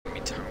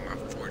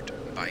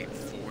Fortbyte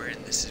 4,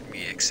 and this is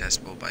me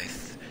accessible by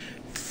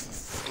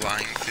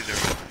flying through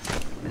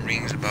the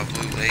rings above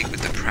Blue Lake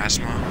with the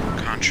plasma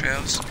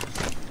contrails.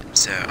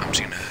 So I'm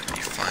just gonna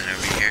be flying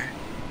over here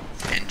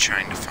and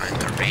trying to find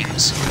the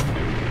rings.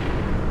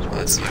 So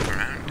let's look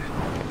around.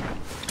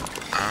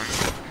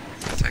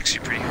 It's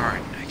actually pretty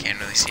hard. I can't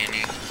really see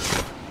any.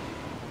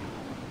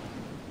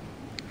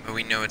 But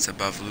we know it's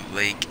above Loot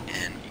Lake,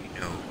 and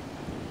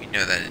we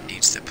know that it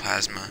needs the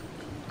plasma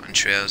on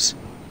trails.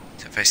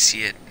 So if I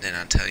see it, then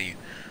I'll tell you.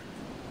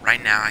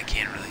 Right now I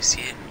can't really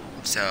see it,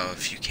 so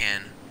if you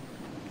can,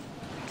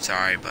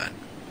 sorry, but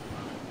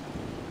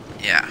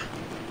yeah.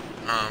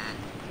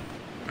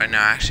 Right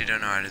now I actually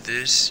don't know how to do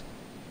this.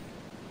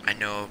 I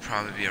know it'll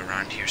probably be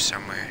around here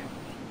somewhere.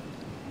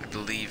 I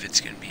believe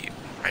it's gonna be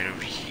right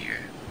over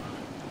here,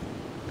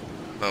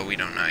 but we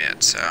don't know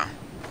yet, so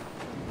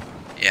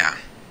yeah.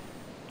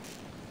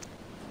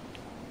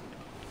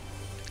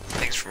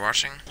 Thanks for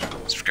watching.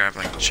 Subscribe,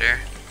 like, and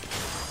share.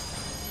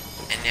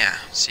 And yeah,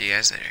 see you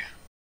guys later.